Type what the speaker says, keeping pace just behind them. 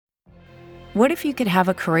What if you could have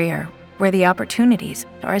a career where the opportunities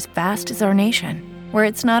are as vast as our nation, where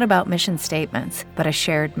it's not about mission statements, but a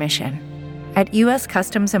shared mission? At U.S.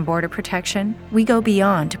 Customs and Border Protection, we go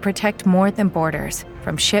beyond to protect more than borders.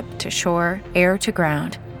 From ship to shore, air to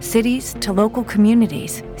ground, cities to local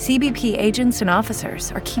communities, CBP agents and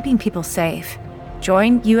officers are keeping people safe.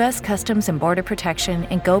 Join U.S. Customs and Border Protection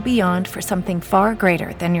and go beyond for something far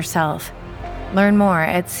greater than yourself. Learn more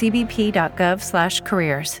at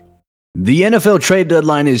cbp.gov/careers. The NFL trade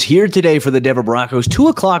deadline is here today for the Denver Broncos, 2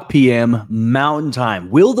 o'clock p.m. Mountain Time.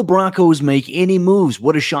 Will the Broncos make any moves?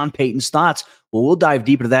 What is Sean Payton's thoughts? Well, we'll dive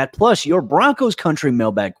deeper to that, plus your Broncos Country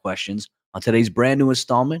mailbag questions on today's brand new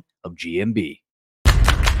installment of GMB.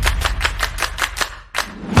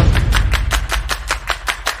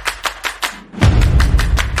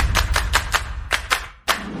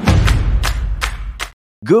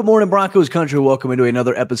 Good morning, Broncos Country. Welcome into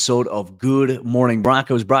another episode of Good Morning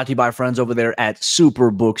Broncos, brought to you by our friends over there at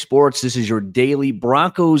Superbook Sports. This is your daily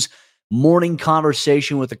Broncos morning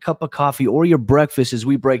conversation with a cup of coffee or your breakfast as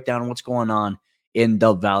we break down what's going on in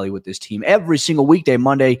Dove Valley with this team every single weekday,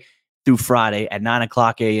 Monday through Friday at 9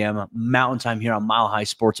 o'clock a.m. Mountain Time here on Mile High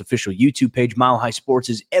Sports official YouTube page. Mile High Sports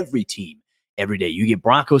is every team, every day. You get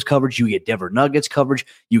Broncos coverage, you get Denver Nuggets coverage,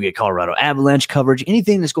 you get Colorado Avalanche coverage,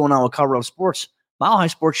 anything that's going on with Colorado sports. Mile High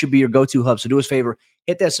Sports should be your go-to hub. So do us a favor,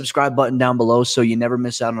 hit that subscribe button down below so you never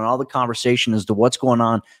miss out on all the conversation as to what's going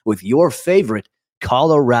on with your favorite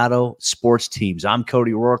Colorado sports teams. I'm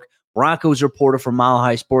Cody Roark, Broncos reporter for Mile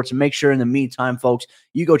High Sports. And make sure in the meantime, folks,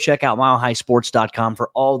 you go check out milehighsports.com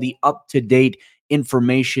for all the up-to-date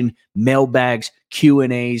information, mailbags,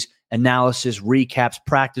 Q&As, analysis, recaps,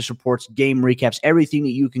 practice reports, game recaps, everything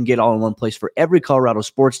that you can get all in one place for every Colorado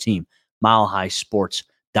sports team,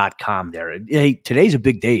 milehighsports.com there. Hey, today's a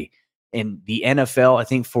big day in the NFL. I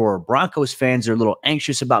think for Broncos fans, they're a little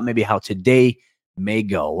anxious about maybe how today may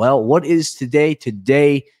go. Well, what is today?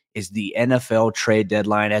 Today is the NFL trade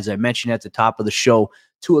deadline. As I mentioned at the top of the show,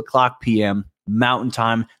 2 o'clock p.m. Mountain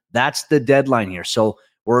Time. That's the deadline here. So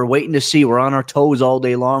we're waiting to see. We're on our toes all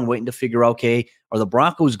day long, waiting to figure out, okay, are the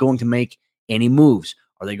Broncos going to make any moves?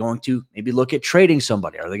 Are they going to maybe look at trading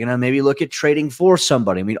somebody? Are they going to maybe look at trading for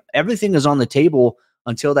somebody? I mean, everything is on the table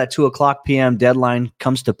until that 2 o'clock p.m. deadline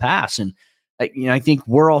comes to pass. And I think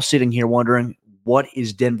we're all sitting here wondering, what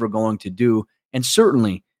is Denver going to do? And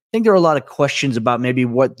certainly, I think there are a lot of questions about maybe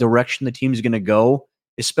what direction the team is going to go,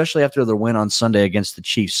 especially after their win on Sunday against the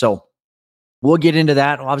Chiefs. So we'll get into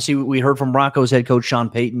that. Obviously, we heard from Broncos head coach Sean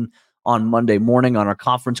Payton on Monday morning on our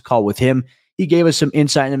conference call with him. He gave us some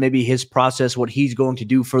insight into maybe his process, what he's going to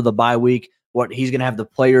do for the bye week, what he's going to have the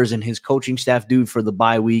players and his coaching staff do for the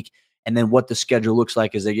bye week, and then what the schedule looks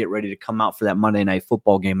like as they get ready to come out for that Monday night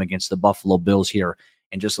football game against the Buffalo Bills here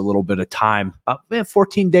in just a little bit of time, about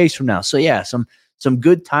 14 days from now. So, yeah, some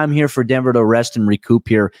good time here for Denver to rest and recoup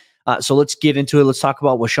here. So let's get into it. Let's talk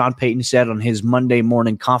about what Sean Payton said on his Monday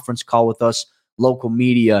morning conference call with us, local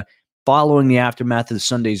media, following the aftermath of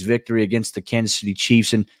Sunday's victory against the Kansas City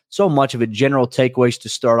Chiefs. And so much of it, general takeaways to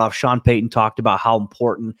start off. Sean Payton talked about how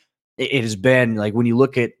important it has been. Like when you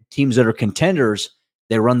look at teams that are contenders,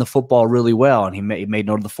 they run the football really well, and he made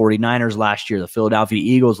note of the 49ers last year, the Philadelphia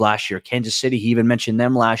Eagles last year, Kansas City. He even mentioned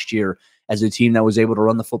them last year as a team that was able to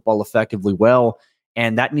run the football effectively well,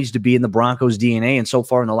 and that needs to be in the Broncos' DNA. And so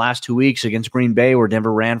far in the last 2 weeks against Green Bay, where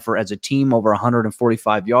Denver ran for, as a team, over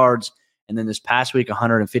 145 yards, and then this past week,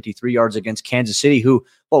 153 yards against Kansas City, who,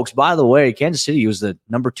 folks, by the way, Kansas City was the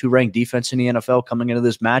number 2 ranked defense in the NFL coming into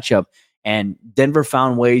this matchup. And Denver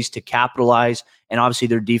found ways to capitalize, and obviously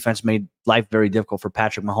their defense made life very difficult for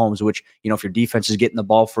Patrick Mahomes, which, if your defense is getting the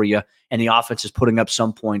ball for you and the offense is putting up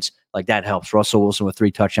some points, like that helps. Russell Wilson with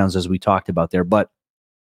 3 touchdowns, as we talked about there. But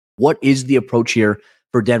what is the approach here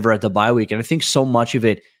for Denver at the bye week? And I think so much of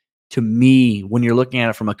it, to me, when you're looking at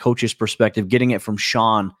it from a coach's perspective, getting it from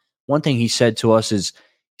Sean, one thing he said to us is,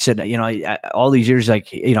 he said, all these years,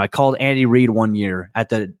 I called Andy Reid one year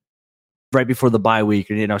right before the bye week.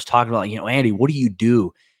 And I was talking about, Andy, what do you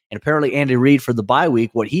do? And apparently Andy Reid, for the bye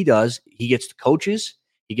week, what he does, he gets the coaches,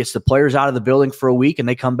 he gets the players out of the building for a week, and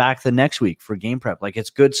they come back the next week for game prep. Like, it's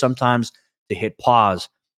good sometimes to hit pause,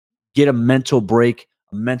 get a mental break,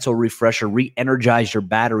 a mental refresher, re-energize your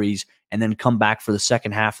batteries, and then come back for the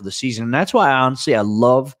second half of the season. And that's why, honestly, I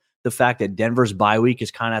love the fact that Denver's bye week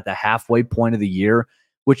is kind of at the halfway point of the year,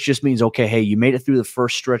 which just means, okay, hey, you made it through the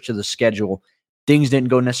first stretch of the schedule. Things didn't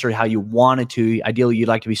go necessarily how you wanted to. Ideally, you'd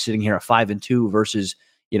like to be sitting here at 5-2 versus,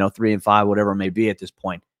 3-5, whatever it may be at this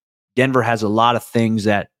point. Denver has a lot of things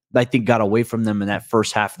that I think got away from them in that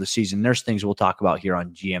first half of the season. There's things we'll talk about here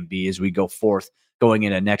on GMB as we go forth going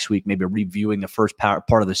into next week, maybe reviewing the first part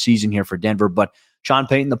of the season here for Denver. But Sean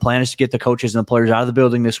Payton, the plan is to get the coaches and the players out of the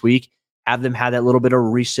building this week, have them have that little bit of a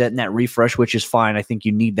reset and that refresh, which is fine. I think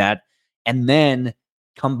you need that. And then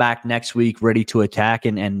come back next week ready to attack.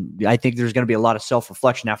 And I think there's going to be a lot of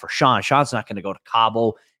self-reflection now for Sean. Sean's not going to go to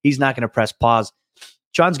Cabo. He's not going to press pause.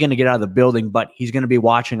 Sean's going to get out of the building, but he's going to be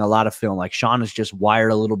watching a lot of film. Like, Sean is just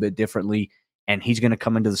wired a little bit differently, and he's going to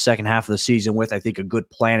come into the second half of the season with, I think, a good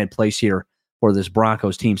plan in place here for this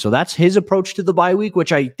Broncos team. So that's his approach to the bye week,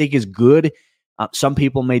 which I think is good. Some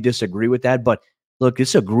people may disagree with that, but look,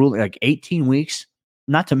 it's a grueling, like 18 weeks,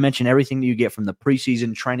 not to mention everything that you get from the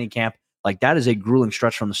preseason training camp. Like, that is a grueling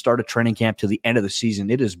stretch from the start of training camp to the end of the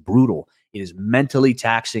season. It is brutal. It is mentally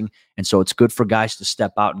taxing. And so it's good for guys to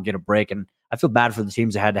step out and get a break. And I feel bad for the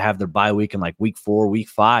teams that had to have their bye week in like week 4, week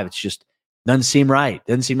 5. It's just doesn't seem right.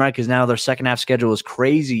 Doesn't seem right because now their second half schedule is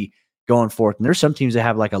crazy going forth. And there's some teams that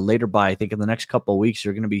have like a later bye. I think in the next couple of weeks,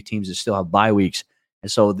 there are going to be teams that still have bye weeks.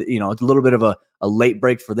 And so, it's a little bit of a late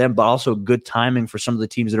break for them, but also good timing for some of the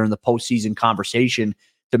teams that are in the postseason conversation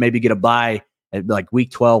to maybe get a bye at like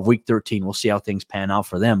week 12, week 13. We'll see how things pan out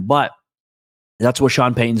for them. But that's what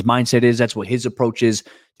Sean Payton's mindset is. That's what his approach is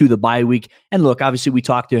to the bye week. And look, obviously we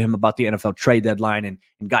talked to him about the NFL trade deadline and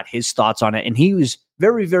got his thoughts on it. And he was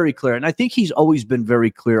very, very clear. And I think he's always been very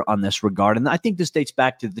clear on this regard. And I think this dates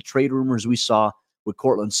back to the trade rumors we saw with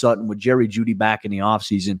Cortland Sutton, with Jerry Jeudy back in the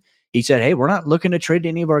offseason. He said, hey, we're not looking to trade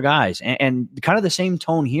any of our guys. And kind of the same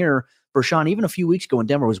tone here for Sean. Even a few weeks ago when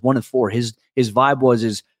Denver was 1-4, his vibe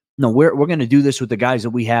was, no, we're going to do this with the guys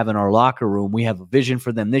that we have in our locker room. We have a vision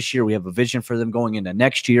for them this year. We have a vision for them going into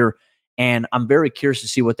next year. And I'm very curious to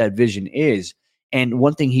see what that vision is. And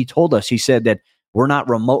one thing he told us, he said that we're not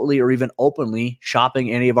remotely or even openly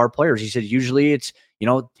shopping any of our players. He said, usually it's,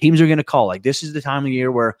 teams are going to call. Like, this is the time of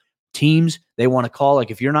year where teams, they want to call.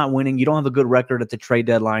 Like, if you're not winning, you don't have a good record at the trade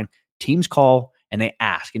deadline, teams call and they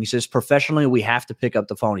ask. And he says, professionally, we have to pick up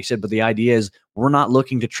the phone. He said, but the idea is we're not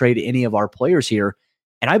looking to trade any of our players here.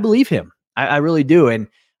 And I believe him. I really do. And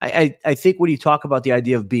I think when you talk about the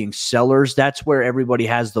idea of being sellers, that's where everybody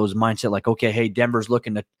has those mindset like, okay, hey, Denver's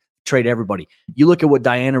looking to trade everybody. You look at what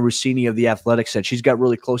Diana Rossini of The Athletic said. She's got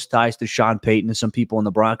really close ties to Sean Payton and some people in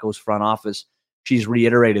the Broncos front office. She's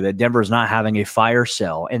reiterated that Denver's not having a fire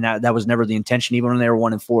sale. And that was never the intention. Even when they were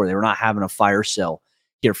 1-4, they were not having a fire sale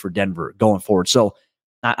here for Denver going forward. So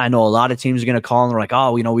I know a lot of teams are going to call and they're like,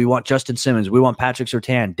 oh, we want Justin Simmons. We want Patrick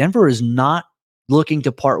Surtain. Denver is not looking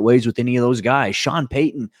to part ways with any of those guys. Sean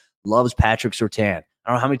Payton loves Patrick Surtain. I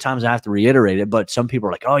don't know how many times I have to reiterate it, but some people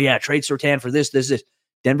are like, oh yeah, trade Surtain for this.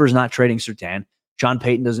 Denver's not trading Surtain. Sean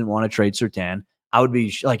Payton doesn't want to trade Surtain.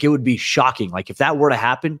 It would be shocking. Like, if that were to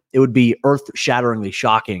happen, it would be earth-shatteringly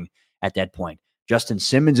shocking at that point. Justin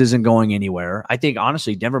Simmons isn't going anywhere. I think,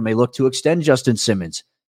 honestly, Denver may look to extend Justin Simmons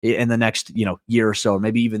in the next, year or so,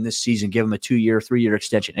 maybe even this season, give him a 2-year, 3-year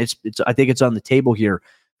extension. I think it's on the table here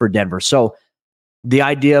for Denver. So the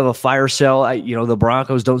idea of a fire sale, the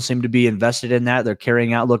Broncos don't seem to be invested in that. They're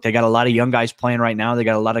carrying out. Look, they got a lot of young guys playing right now. They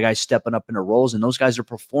got a lot of guys stepping up into roles, and those guys are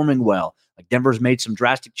performing well. Like, Denver's made some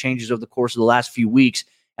drastic changes over the course of the last few weeks,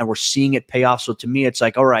 and we're seeing it pay off. So to me, it's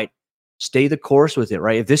like, all right, stay the course with it,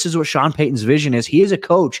 right? If this is what Sean Payton's vision is, he is a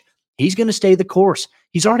coach. He's going to stay the course.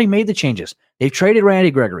 He's already made the changes. They've traded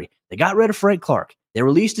Randy Gregory. They got rid of Frank Clark. They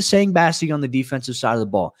released Asang Bassi on the defensive side of the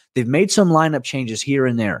ball. They've made some lineup changes here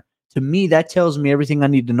and there. To me, that tells me everything I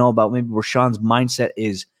need to know about maybe where Sean's mindset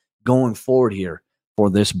is going forward here for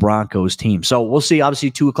this Broncos team. So we'll see. Obviously,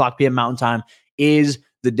 2:00 p.m. Mountain Time is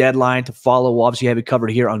the deadline to follow. We'll obviously have it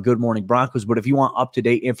covered here on Good Morning Broncos. But if you want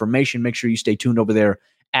up-to-date information, make sure you stay tuned over there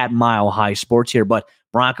at Mile High Sports here. But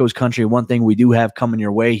Broncos Country, one thing we do have coming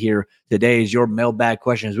your way here today is your mailbag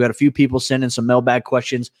questions. We had a few people send in some mailbag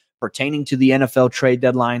questions pertaining to the NFL trade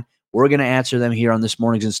deadline. We're going to answer them here on this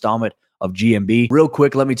morning's installment of GMB. Real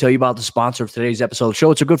quick, let me tell you about the sponsor of today's episode of the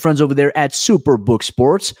show. It's our good friends over there at Superbook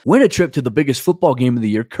Sports. Win a trip to the biggest football game of the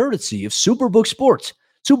year, courtesy of Superbook Sports.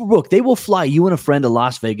 Superbook, they will fly you and a friend to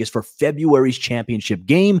Las Vegas for February's championship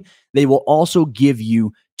game. They will also give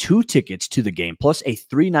you 2 tickets to the game, plus a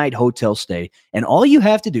 3-night hotel stay. And all you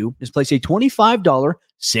have to do is place a $25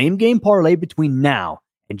 same-game parlay between now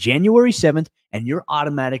and January 7th, and you're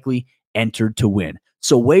automatically entered to win.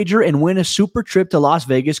 So wager and win a super trip to Las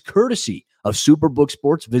Vegas, courtesy of Superbook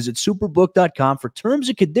Sports. Visit superbook.com for terms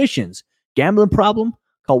and conditions. Gambling problem?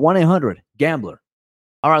 Call 1-800-GAMBLER.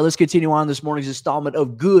 All right, let's continue on this morning's installment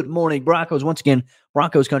of Good Morning Broncos. Once again,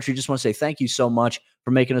 Broncos Country, just want to say thank you so much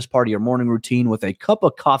for making us part of your morning routine with a cup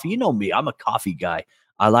of coffee. You know me, I'm a coffee guy.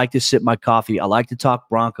 I like to sip my coffee. I like to talk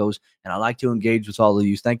Broncos, and I like to engage with all of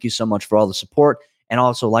you. Thank you so much for all the support And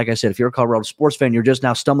also, like I said, if you're a Colorado sports fan, you're just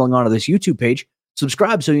now stumbling onto this YouTube page,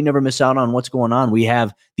 subscribe so you never miss out on what's going on. We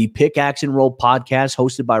have the Pickaxe and Roll podcast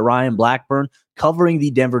hosted by Ryan Blackburn covering the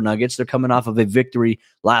Denver Nuggets. They're coming off of a victory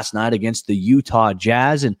last night against the Utah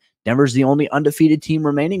Jazz, and Denver's the only undefeated team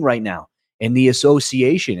remaining right now in the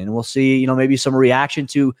association. And we'll see, maybe some reaction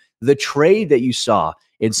to the trade that you saw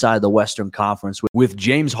inside the Western Conference with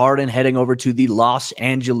James Harden heading over to the Los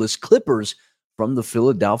Angeles Clippers from the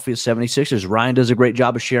Philadelphia 76ers. Ryan does a great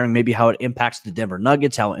job of sharing maybe how it impacts the Denver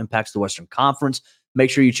Nuggets, how it impacts the Western Conference. Make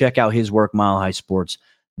sure you check out his work,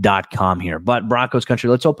 milehighsports.com here. But Broncos Country,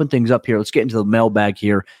 let's open things up here. Let's get into the mailbag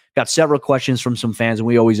here. Got several questions from some fans, and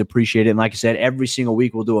we always appreciate it. And like I said, every single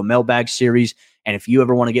week we'll do a mailbag series. And if you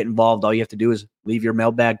ever want to get involved, all you have to do is leave your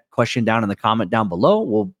mailbag question down in the comment down below.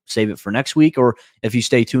 We'll save it for next week. Or if you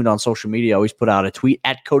stay tuned on social media, I always put out a tweet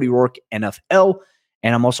at Cody Roark NFL.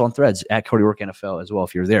 And I'm also on Threads at Cody Roark NFL as well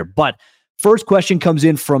if you're there. But first question comes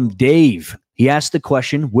in from Dave. He asked the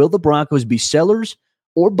question, will the Broncos be sellers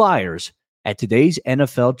or buyers at today's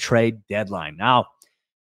NFL trade deadline? Now,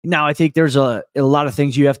 I think there's a lot of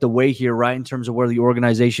things you have to weigh here, right, in terms of where the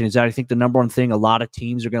organization is at. I think the number one thing a lot of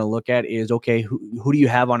teams are going to look at is, okay, who do you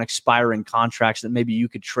have on expiring contracts that maybe you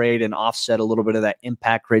could trade and offset a little bit of that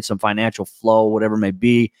impact, create some financial flow, whatever it may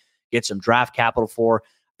be, get some draft capital for.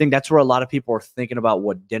 I think that's where a lot of people are thinking about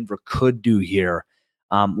what Denver could do here.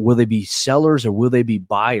 Will they be sellers or will they be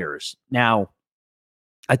buyers? Now,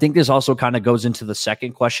 I think this also kind of goes into the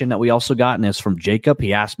second question that we also got, and it's from Jacob.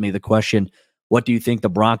 He asked me the question, what do you think the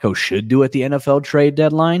Broncos should do at the NFL trade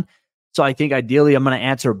deadline? So I think ideally I'm going to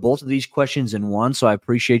answer both of these questions in one. So I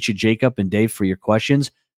appreciate you, Jacob and Dave, for your questions.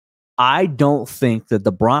 I don't think that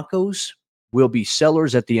the Broncos will be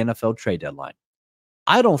sellers at the NFL trade deadline.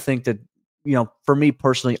 I don't think that, for me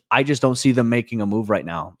personally, I just don't see them making a move right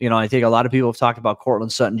now. I think a lot of people have talked about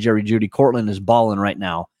Cortland Sutton, Jerry Jeudy. Cortland is balling right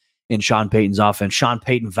now in Sean Payton's offense. Sean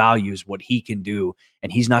Payton values what he can do,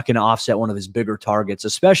 and he's not going to offset one of his bigger targets,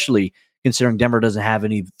 especially considering Denver doesn't have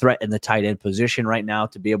any threat in the tight end position right now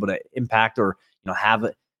to be able to impact or, have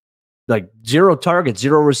it like 0 targets,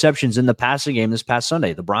 0 receptions in the passing game this past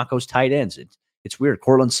Sunday. The Broncos tight ends. It's weird.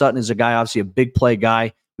 Cortland Sutton is a guy, obviously a big play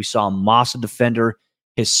guy. We saw Moss, a defender.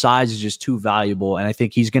 His size is just too valuable, and I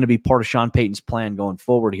think he's going to be part of Sean Payton's plan going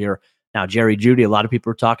forward here. Now, Jerry Jeudy, a lot of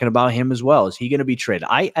people are talking about him as well. Is he going to be traded?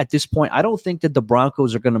 At this point, I don't think that the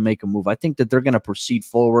Broncos are going to make a move. I think that they're going to proceed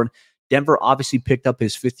forward. Denver obviously picked up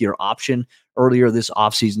his 5th-year option earlier this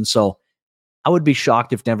offseason, so I would be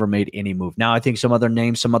shocked if Denver made any move. Now, I think some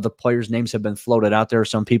other players' names have been floated out there.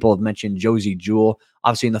 Some people have mentioned Josie Jewell,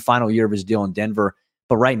 obviously in the final year of his deal in Denver.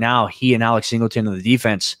 But right now, he and Alex Singleton in the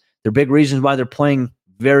defense, they're big reasons why they're playing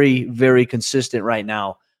very, very consistent right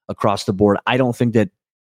now across the board. I don't think that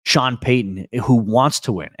Sean Payton, who wants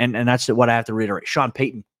to win, and that's what I have to reiterate, Sean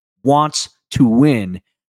Payton wants to win.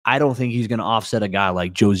 I don't think he's going to offset a guy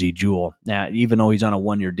like Josie Jewell. Now, even though he's on a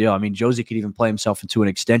 1-year deal. I mean, Josie could even play himself into an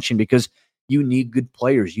extension because you need good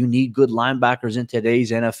players. You need good linebackers in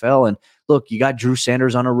today's NFL. And look, you got Drew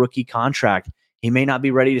Sanders on a rookie contract. He may not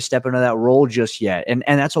be ready to step into that role just yet. And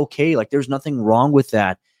that's okay. Like, there's nothing wrong with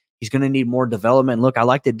that. He's going to need more development. Look, I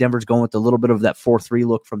like that Denver's going with a little bit of that 4-3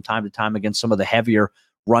 look from time to time against some of the heavier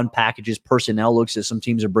run packages, personnel looks that some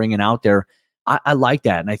teams are bringing out there. I like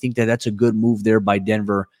that. And I think that that's a good move there by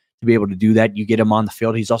Denver to be able to do that. You get him on the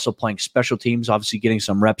field. He's also playing special teams, obviously getting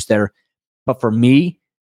some reps there. But for me,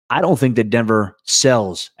 I don't think that Denver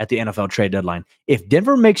sells at the NFL trade deadline. If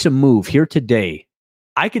Denver makes a move here today,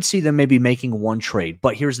 I could see them maybe making one trade.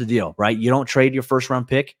 But here's the deal, right? You don't trade your 1st-round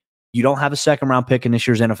pick. You don't have a 2nd-round pick in this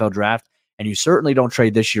year's NFL draft. And you certainly don't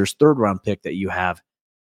trade this year's 3rd-round pick that you have.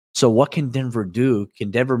 So what can Denver do?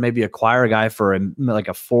 Can Denver maybe acquire a guy for like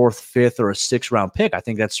a 4th, 5th, or a 6th-round pick? I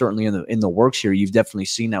think that's certainly in the works here. You've definitely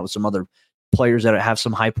seen that with some other players that have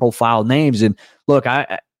some high-profile names. And look,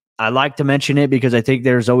 I like to mention it because I think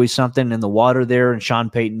there's always something in the water there. And Sean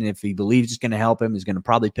Payton, if he believes it's going to help him, is going to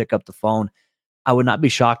probably pick up the phone. I would not be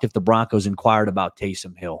shocked if the Broncos inquired about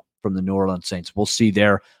Taysom Hill from the New Orleans Saints. We'll see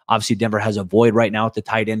there. Obviously, Denver has a void right now at the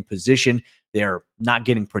tight end position. They're not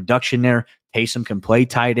getting production there. Taysom can play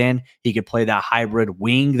tight end. He could play that hybrid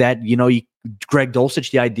wing that, Greg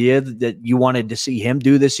Dulcich, the idea that you wanted to see him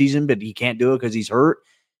do this season, but he can't do it because he's hurt.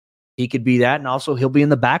 He could be that. And also he'll be in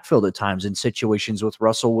the backfield at times in situations with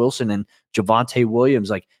Russell Wilson and Javonte Williams.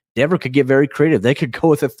 Like, Denver could get very creative. They could go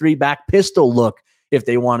with a 3-back pistol look if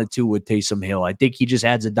they wanted to with Taysom Hill. I think he just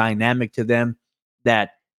adds a dynamic to them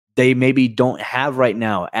that they maybe don't have right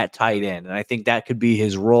now at tight end. And I think that could be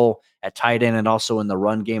his role at tight end and also in the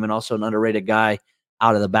run game, and also an underrated guy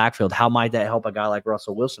out of the backfield. How might that help a guy like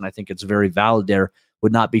Russell Wilson? I think it's very valid there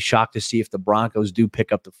would not be shocked to see if the Broncos do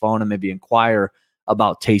pick up the phone and maybe inquire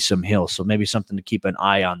about Taysom Hill. So maybe something to keep an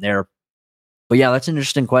eye on there. But yeah, that's an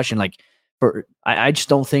interesting question. I just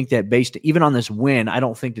don't think that based even on this win, I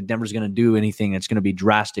don't think that Denver's going to do anything that's going to be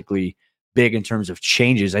drastically big in terms of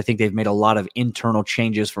changes. I think they've made a lot of internal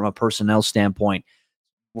changes from a personnel standpoint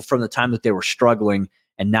from the time that they were struggling,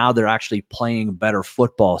 and now they're actually playing better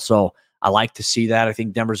football. So I like to see that. I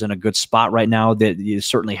think Denver's in a good spot right now that is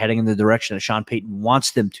certainly heading in the direction that Sean Payton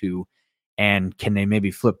wants them to. And can they maybe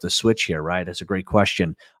flip the switch here, right? That's a great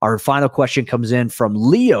question. Our final question comes in from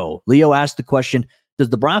Leo. Leo asked the question, does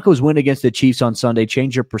the Broncos win against the Chiefs on Sunday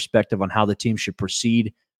change your perspective on how the team should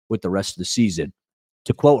proceed with the rest of the season?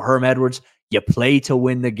 To quote Herm Edwards, you play to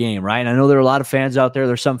win the game, right? And I know there are a lot of fans out there.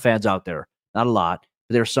 There's some fans out there, not a lot,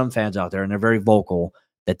 but there are some fans out there, and they're very vocal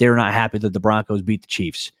that they're not happy that the Broncos beat the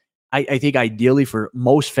Chiefs. I think ideally for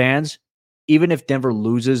most fans, even if Denver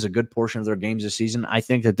loses a good portion of their games this season, I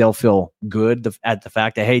think that they'll feel good at the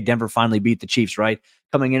fact that, hey, Denver finally beat the Chiefs, right?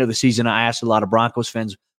 Coming into the season, I asked a lot of Broncos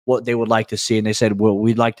fans what they would like to see, and they said, well,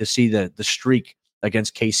 we'd like to see the streak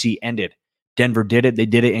against KC ended. Denver did it. They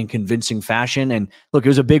did it in convincing fashion. And look, it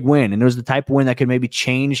was a big win, and it was the type of win that could maybe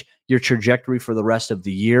change your trajectory for the rest of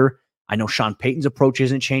the year. I know Sean Payton's approach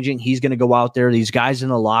isn't changing. He's going to go out there. These guys in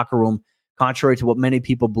the locker room, contrary to what many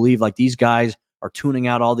people believe, like these guys are tuning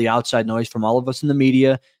out all the outside noise from all of us in the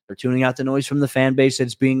media. They're tuning out the noise from the fan base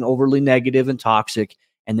that's being overly negative and toxic,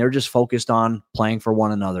 and they're just focused on playing for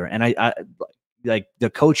one another. And I like the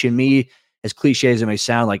coach in me, as cliche as it may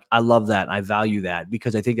sound, like I love that. And I value that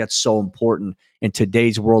because I think that's so important in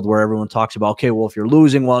today's world where everyone talks about, okay, well, if you're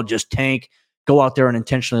losing, well, just tank, go out there and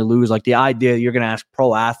intentionally lose. Like the idea you're going to ask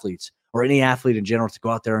pro athletes or any athlete in general to go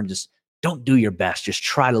out there and just don't do your best. Just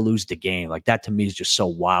try to lose the game. Like that to me is just so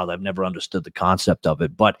wild. I've never understood the concept of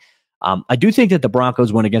it. But I do think that the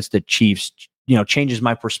Broncos win against the Chiefs, changes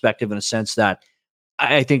my perspective in a sense that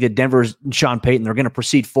I think that Denver's Sean Payton, they're going to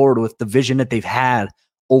proceed forward with the vision that they've had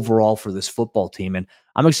overall for this football team. And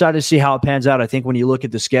I'm excited to see how it pans out. I think when you look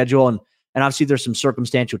at the schedule and obviously there's some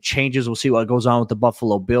circumstantial changes. We'll see what goes on with the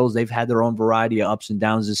Buffalo Bills. They've had their own variety of ups and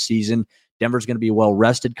downs this season. Denver's going to be well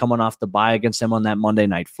rested coming off the bye against them on that Monday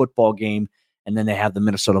night football game. And then they have the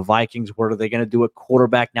Minnesota Vikings. What are they going to do at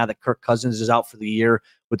quarterback now that Kirk Cousins is out for the year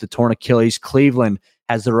with the torn Achilles? Cleveland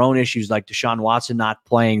has their own issues like Deshaun Watson not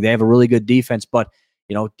playing. They have a really good defense, but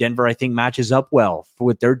Denver, I think, matches up well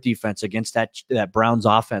with their defense against that Browns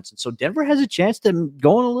offense. And so Denver has a chance to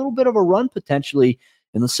go on a little bit of a run potentially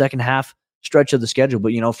in the second half stretch of the schedule.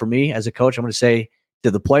 But, for me as a coach, I'm going to say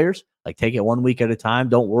to the players, like, take it 1 week at a time.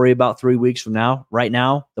 Don't worry about 3 weeks from now. Right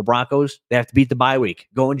now, the Broncos, they have to beat the bye week.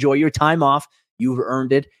 Go enjoy your time off. You've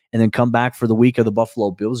earned it. And then come back for the week of the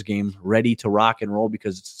Buffalo Bills game, ready to rock and roll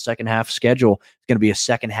because it's the second half schedule. It's going to be a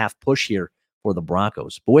second half push here for the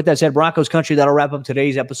Broncos. But with that said, Broncos Country, that'll wrap up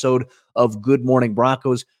today's episode of Good Morning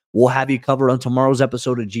Broncos. We'll have you covered on tomorrow's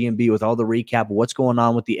episode of GMB with all the recap of what's going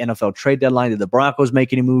on with the NFL trade deadline. Did the Broncos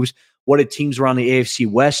make any moves? What did teams around the AFC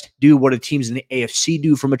West do? What did teams in the AFC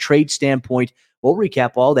do from a trade standpoint? We'll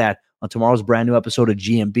recap all that on tomorrow's brand new episode of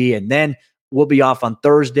GMB. And then we'll be off on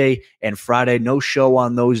Thursday and Friday. No show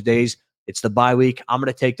on those days. It's the bye week. I'm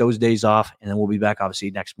going to take those days off, and then we'll be back,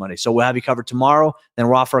 obviously, next Monday. So we'll have you covered tomorrow. Then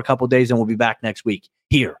we're off for a couple of days, and we'll be back next week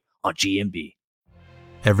here on GMB.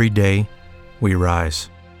 Every day, we rise,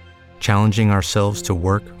 challenging ourselves to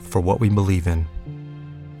work for what we believe in.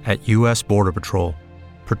 At U.S. Border Patrol,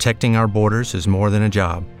 protecting our borders is more than a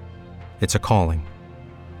job. It's a calling.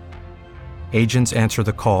 Agents answer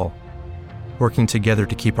the call, working together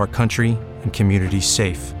to keep our country and communities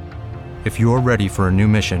safe. If you're ready for a new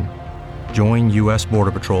mission, join U.S.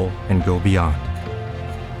 Border Patrol and go beyond.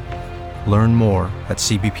 Learn more at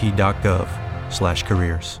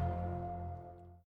cbp.gov/careers.